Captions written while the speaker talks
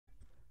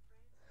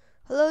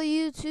Hello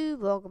YouTube,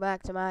 welcome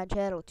back to my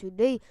channel.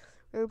 Today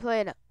we're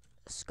playing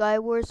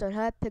Skywars on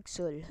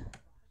Hypixel.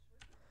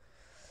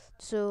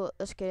 So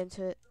let's get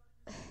into it.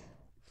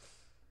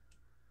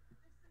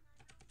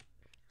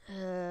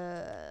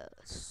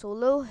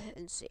 Solo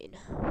insane.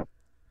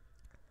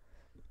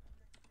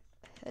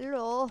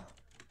 Hello.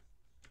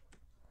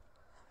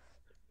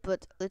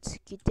 But let's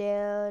get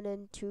down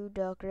into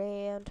the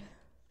ground.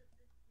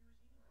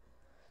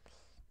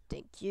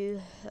 Thank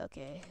you.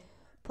 Okay.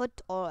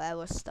 Put all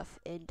our stuff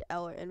in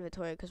our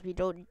inventory because we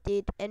don't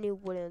need any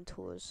wooden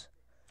tools.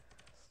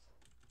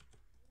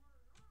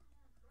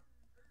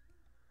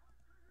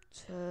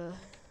 So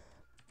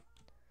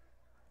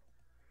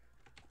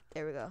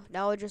there we go.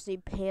 Now I just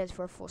need pants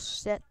for a full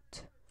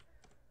set.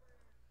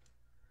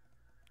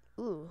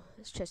 Ooh,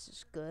 this chest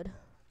is good.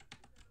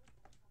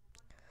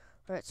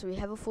 Alright, so we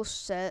have a full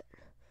set.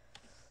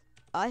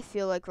 I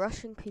feel like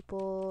rushing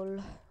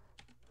people.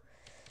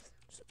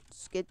 So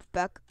let's get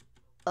back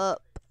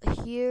up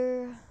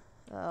here.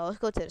 Let's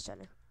go to the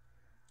center.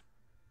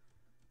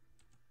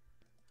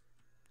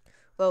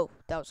 Whoa,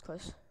 that was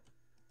close.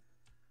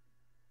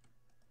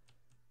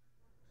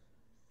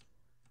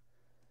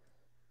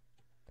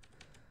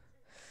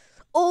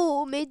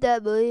 Oh, made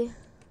that, boy.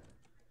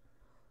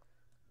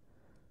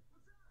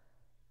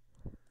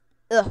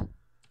 Ugh.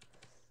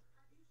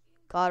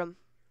 Got him.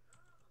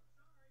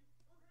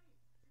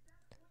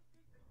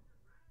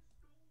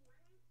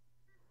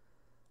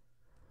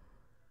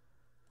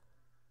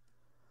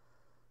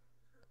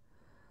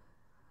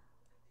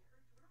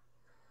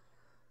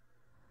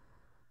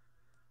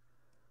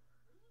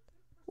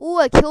 Ooh,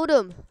 I killed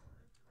him.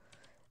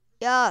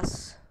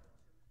 Yes.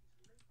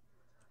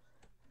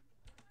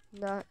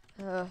 Not,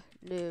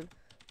 noob.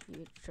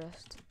 You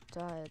just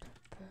died.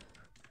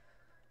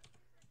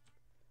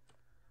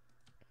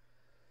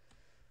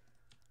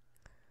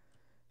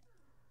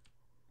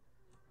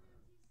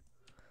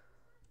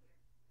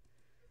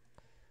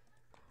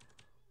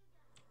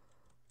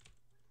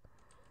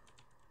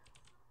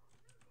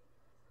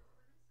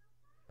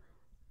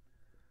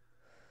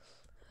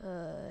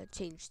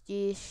 Change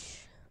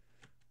dish.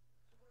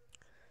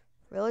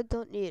 Really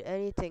don't need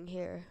anything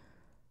here.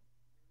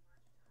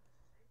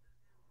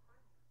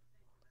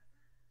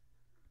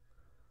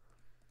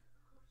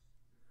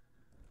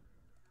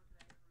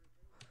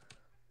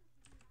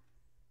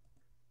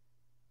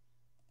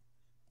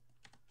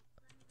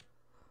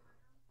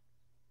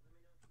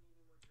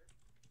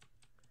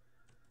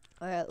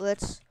 Alright,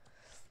 let's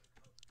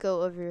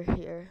go over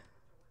here.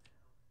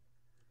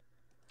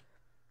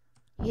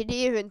 He didn't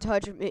even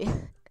touch me,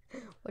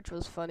 which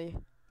was funny.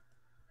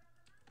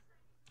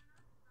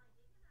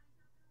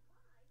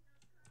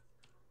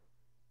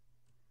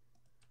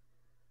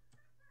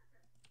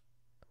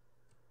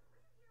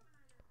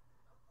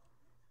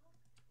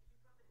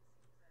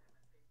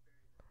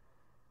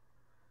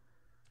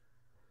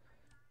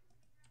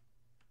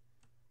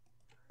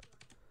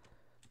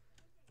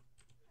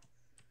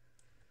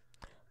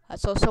 I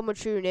saw someone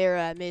shoot an arrow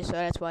at me, so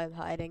that's why I'm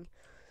hiding.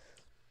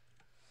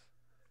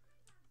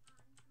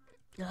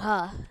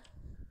 Aha.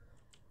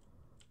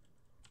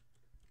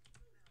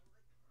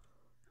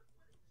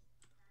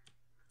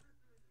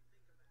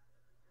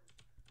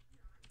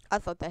 I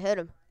thought that hit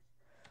him.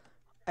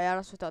 I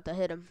honestly thought that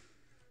hit him.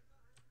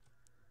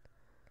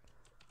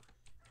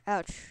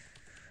 Ouch.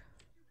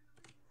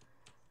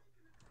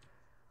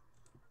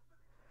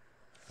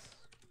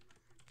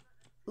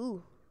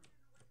 Ooh.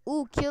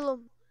 Ooh, kill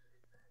him.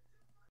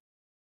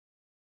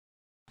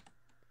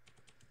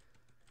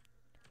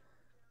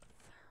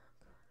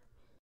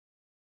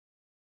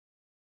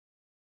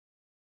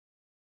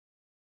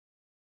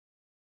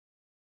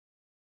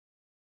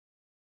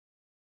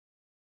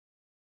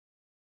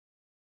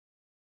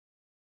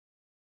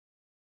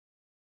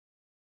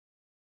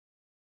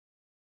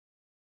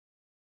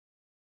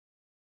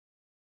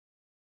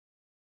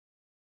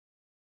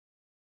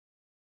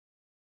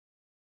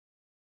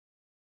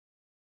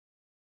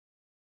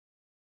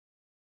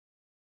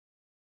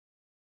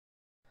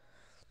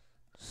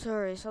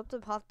 Sorry,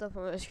 something popped up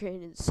on my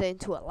screen and saying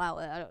to allow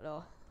it. I don't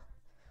know.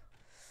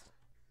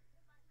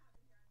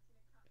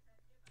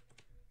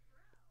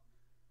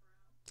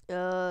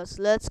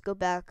 So let's go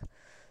back.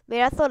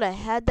 Man, I thought I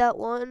had that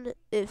one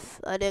if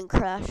I didn't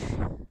crash.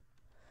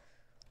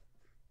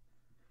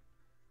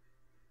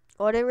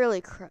 Oh, I didn't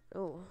really crash.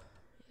 Oh,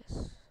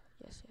 yes,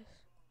 yes, yes.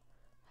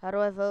 How do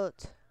I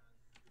vote?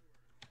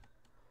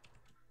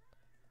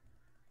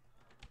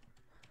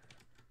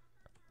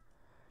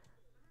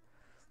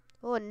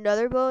 Oh,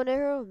 another bow and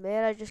arrow?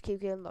 Man, I just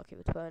keep getting lucky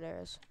with bow and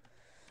arrows.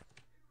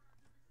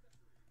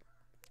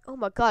 Oh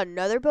my god,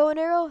 another bow and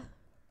arrow?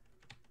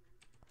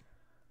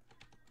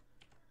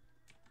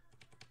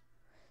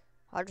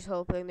 I'm just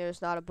hoping there's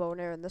not a bow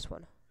and arrow in this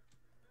one.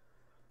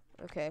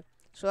 Okay,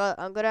 so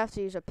I'm gonna have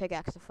to use a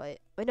pickaxe to fight.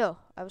 Wait, no,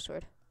 I have a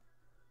sword.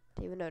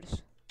 Didn't even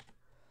notice.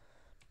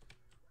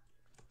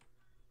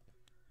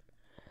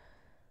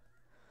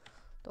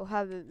 Don't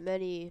have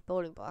many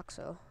building blocks,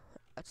 so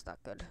that's not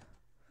good.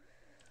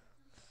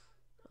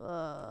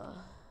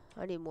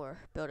 I need more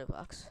building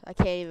blocks. I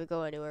can't even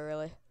go anywhere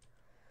really.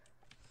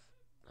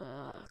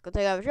 Good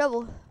thing I have a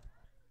shovel.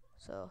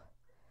 So,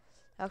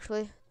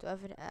 actually, do I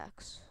have an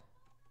axe?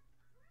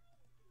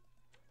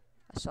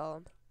 I saw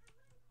him.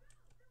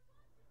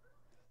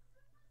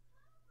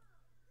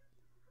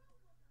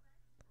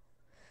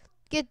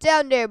 Get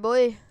down there,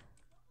 boy.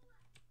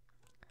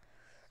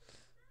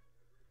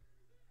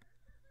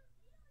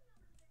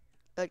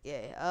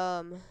 Okay,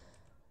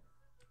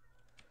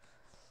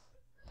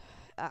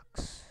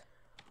 axe.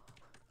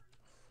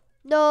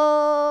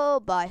 No,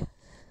 bye.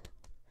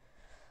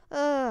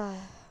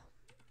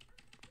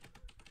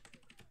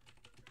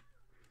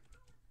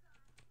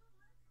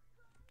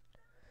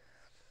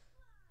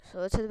 So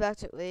let's head back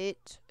to,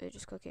 wait,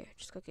 just click here,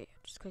 just click here,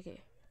 just click here.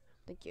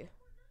 Thank you.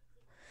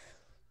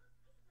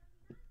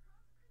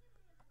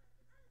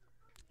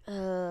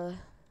 I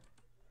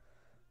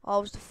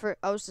was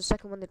the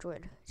second one to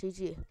join.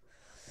 GG.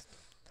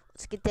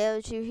 Let's get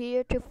down to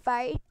here to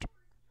fight.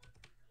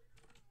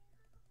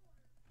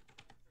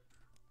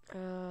 Get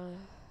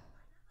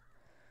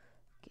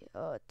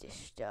all this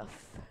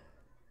stuff.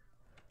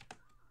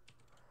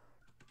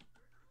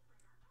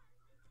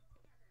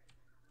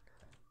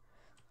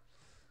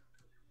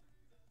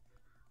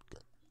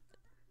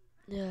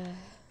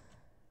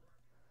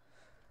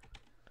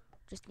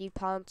 Just need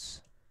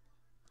pants.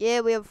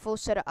 Yeah, we have a full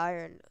set of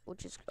iron,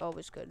 which is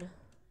always good.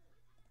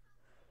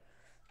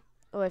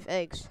 Oh, I have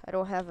eggs. I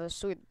don't have a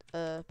sword,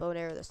 bow and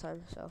arrow this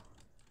time, so.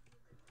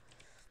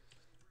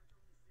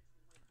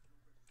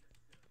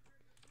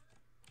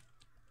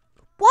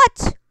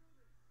 What?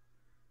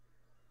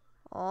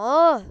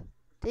 Oh,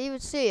 didn't even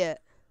see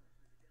it.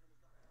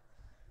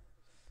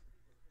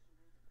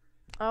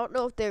 I don't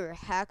know if they were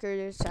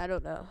hackers. I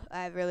don't know.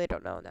 I really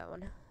don't know on that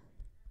one.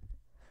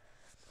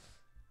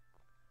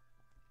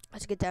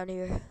 Let's get down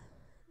here.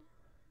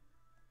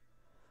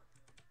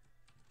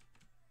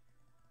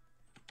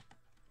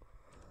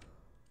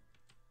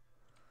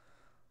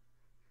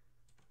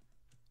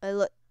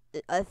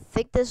 I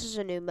think this is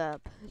a new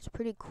map. It's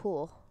pretty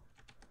cool.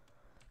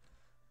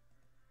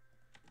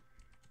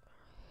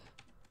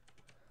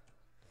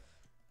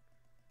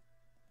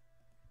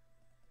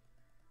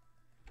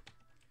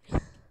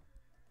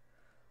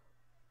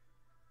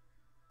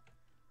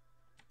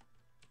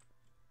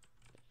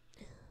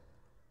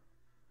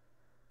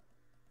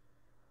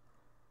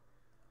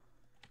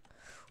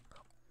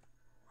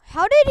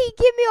 How did he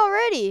get me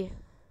already?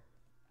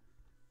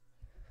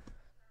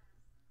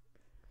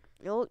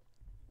 No,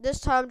 this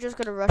time I'm just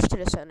gonna rush to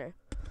the center.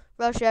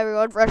 Rush,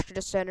 everyone, rush to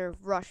the center.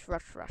 Rush,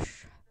 rush,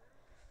 rush.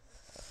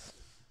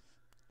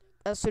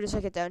 As soon as I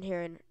get down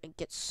here and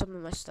get some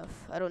of my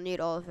stuff. I don't need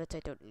all of it.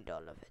 I don't need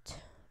all of it.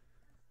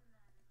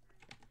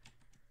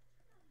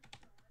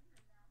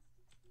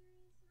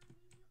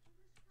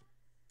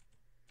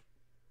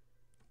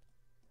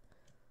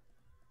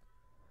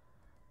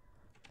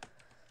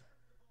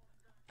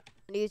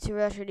 I need to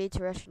rush, I need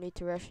to rush, I need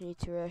to rush, I need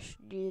to rush,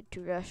 I need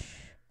to rush.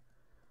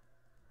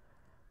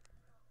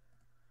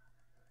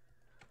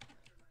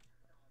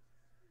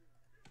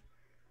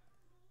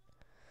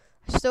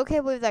 I still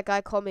can't believe that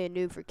guy called me a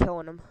noob for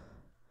killing him.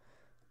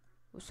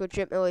 It was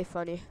legitimately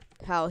funny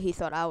how he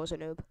thought I was a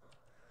noob.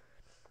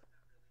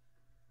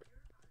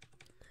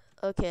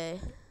 Okay,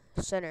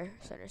 center,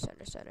 center,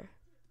 center, center.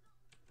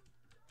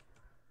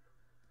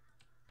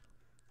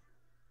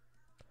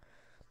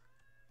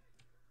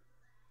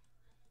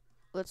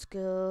 Let's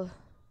go.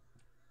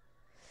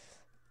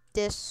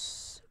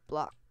 This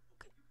block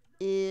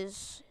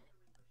is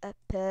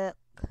epic.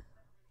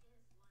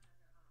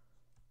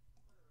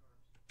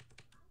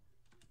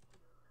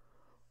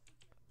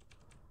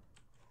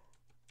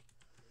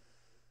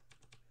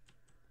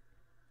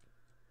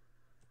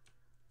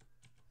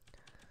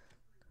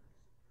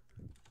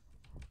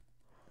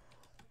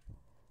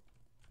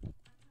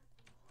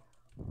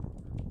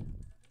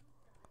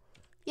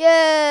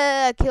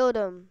 Yeah, I killed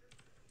him.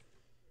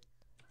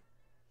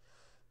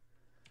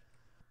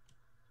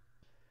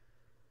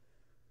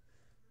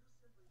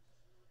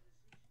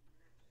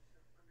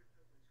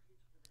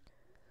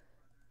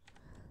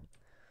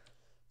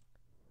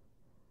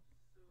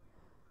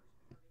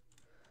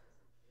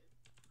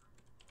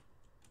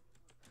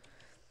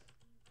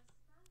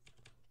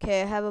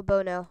 Okay, I have a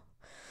bow now.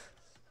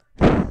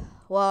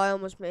 Well, I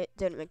almost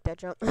didn't make that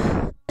jump.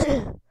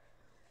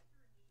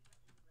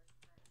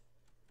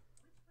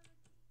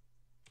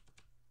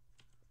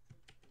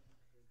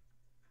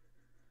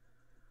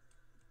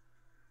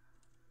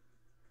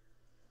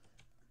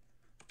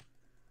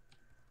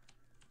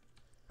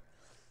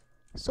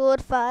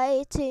 Sword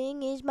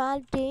fighting is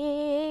my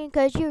thing,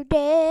 'cause you're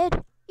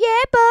dead.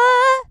 Yeah,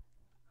 boy!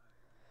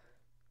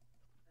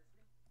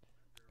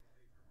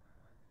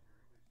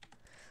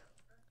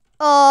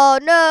 Oh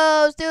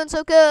no, it's doing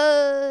so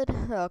good.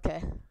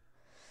 Okay.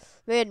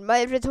 Man,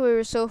 my inventory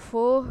was so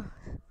full.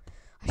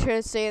 I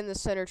shouldn't stay in the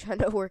center trying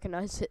to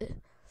organize it.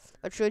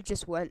 I should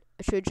just went.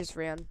 I should just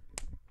ran.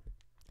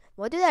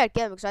 We'll do that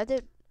again because I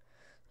did,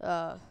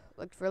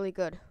 like really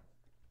good.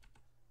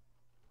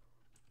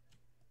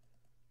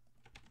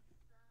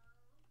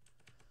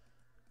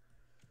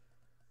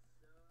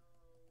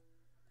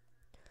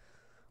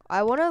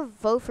 I want to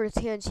vote for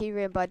TNT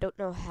Rain, but I don't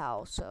know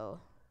how,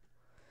 so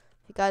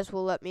if you guys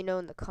will let me know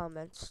in the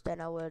comments, then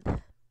I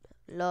would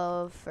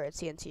love for a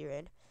TNT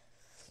Rain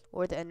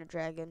or the Ender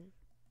Dragon.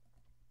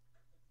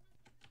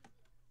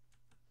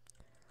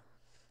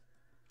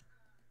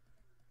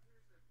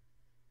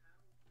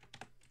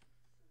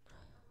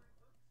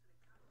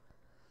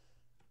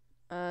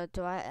 I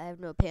have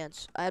no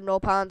pants. I have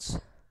no pants.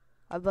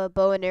 I have a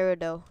bow and arrow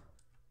though.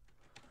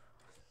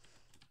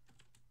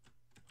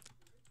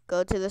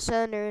 Go to the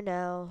center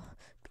now.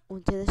 Go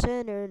to the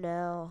center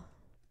now.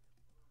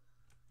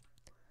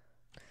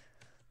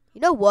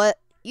 You know what?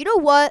 You know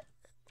what?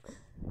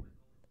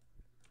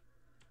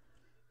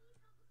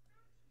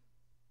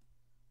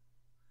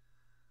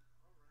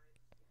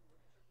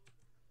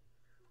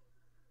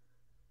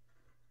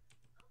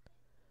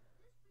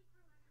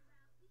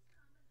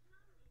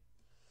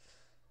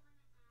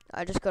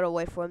 I just gotta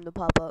wait for him to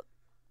pop up.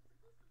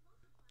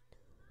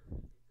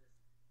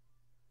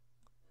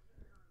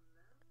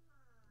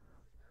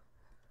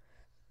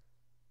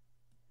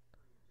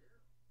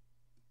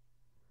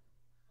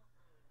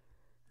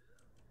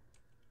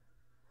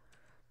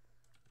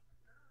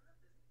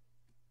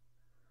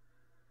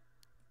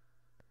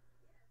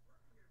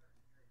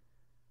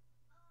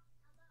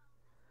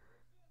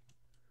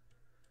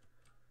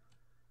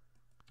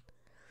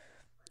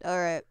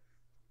 Alright.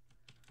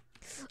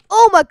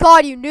 Oh my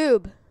god, you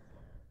noob!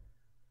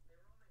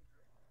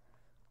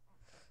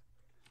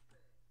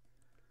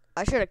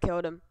 I should have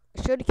killed him.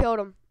 I should have killed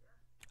him.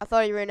 I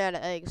thought he ran out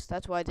of eggs.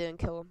 That's why I didn't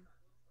kill him.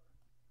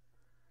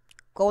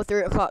 Go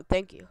 3 o'clock.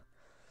 Thank you.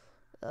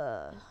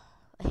 I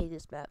hate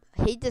this map.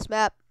 I hate this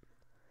map.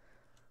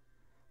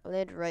 I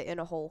landed right in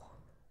a hole.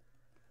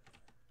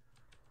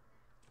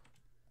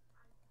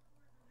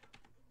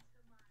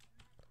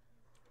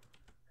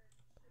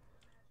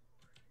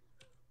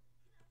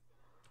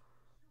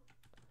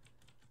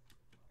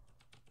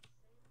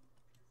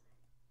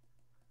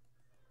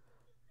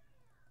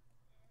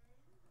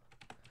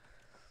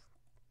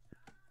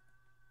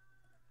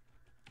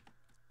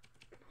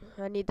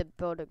 I need the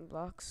building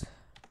blocks.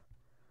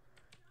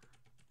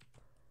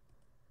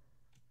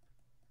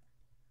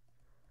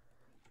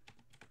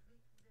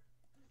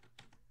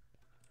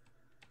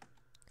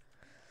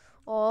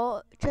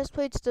 Oh, chest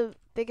plate's the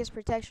biggest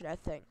protection, I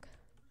think.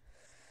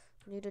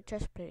 I need a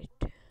chest plate.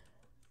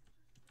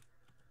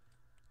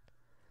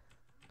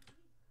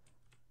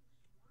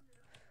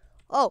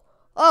 Oh,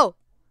 oh,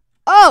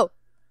 oh!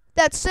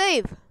 That's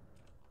save!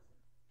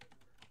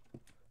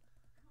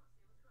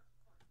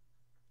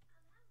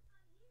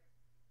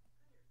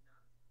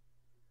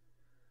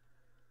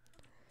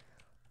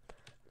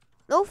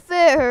 No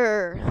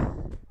fair!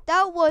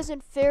 That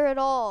wasn't fair at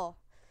all.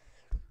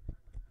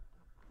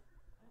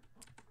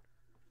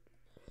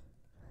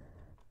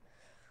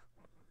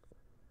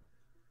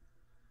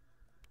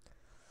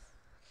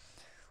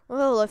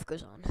 Well, life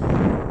goes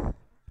on.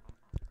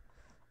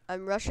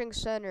 I'm rushing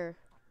center.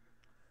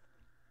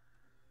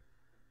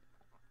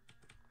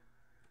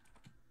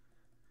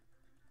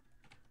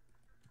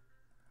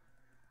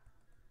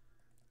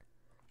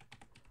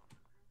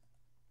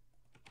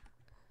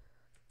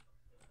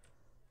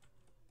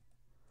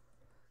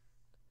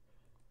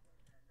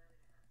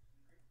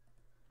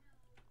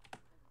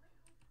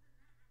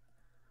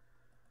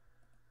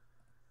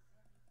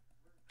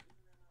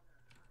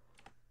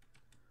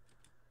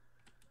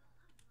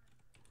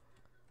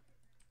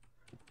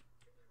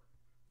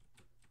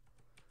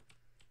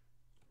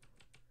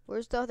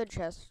 Where's the other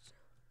chest?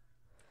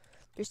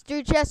 There's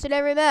 3 chests in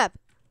every map.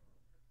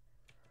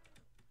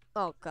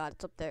 Oh god,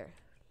 it's up there.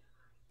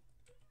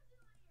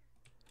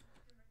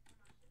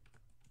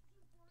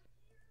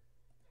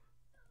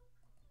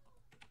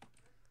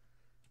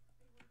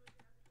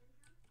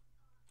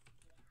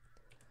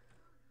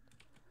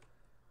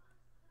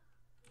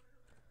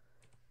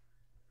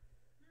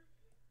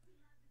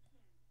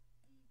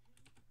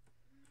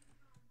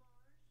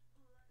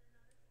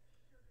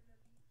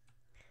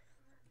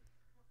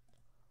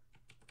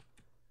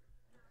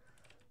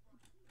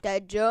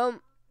 That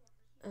jump.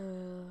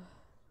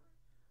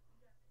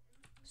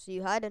 See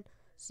you hiding.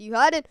 See you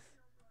hiding.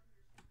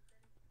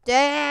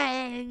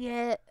 Dang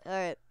it.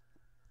 Alright.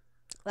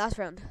 Last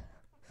round.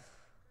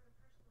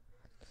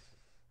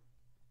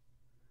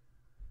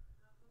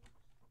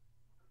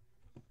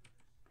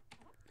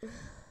 This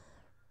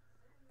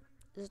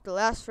is the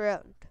last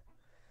round.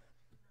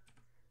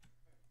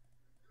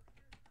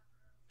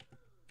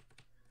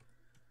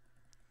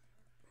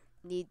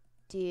 Need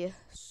the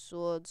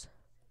swords.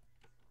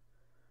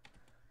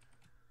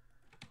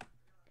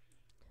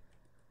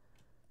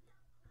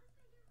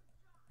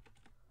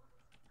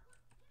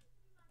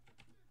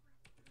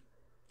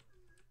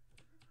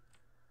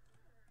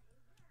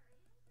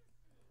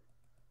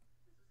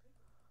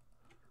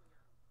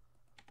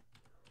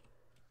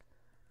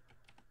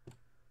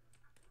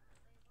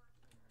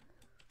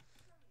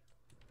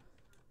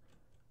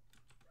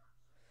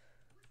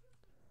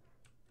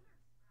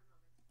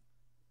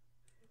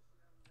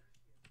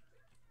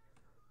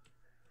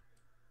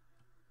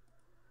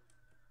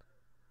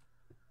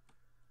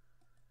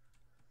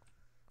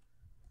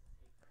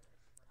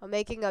 I'm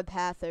making a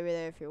path over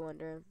there if you're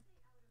wondering.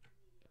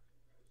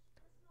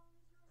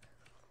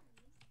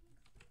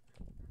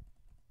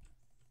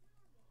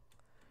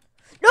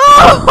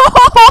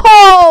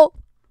 No!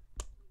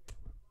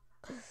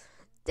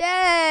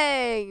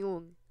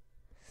 Dang!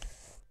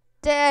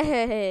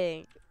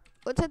 Dang!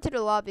 Let's head to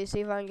the lobby,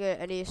 see if I can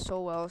get any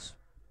soul wells.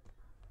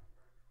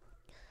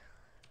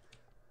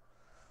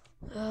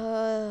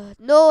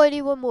 No, I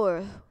need one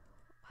more.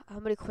 How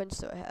many coins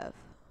do I have?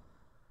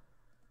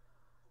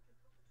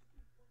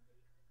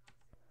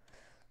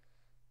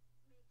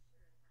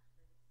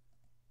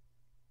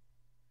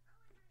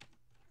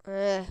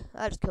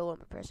 I just killed one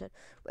more person.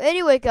 But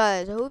anyway,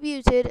 guys, I hope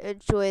you did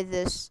enjoy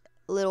this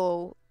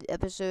little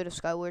episode of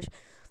Skywars.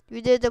 If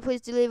you did, then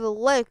please do leave a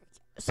like,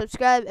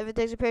 subscribe,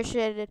 everything's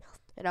appreciated,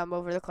 and I'm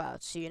over the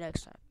clouds. See you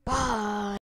next time. Bye!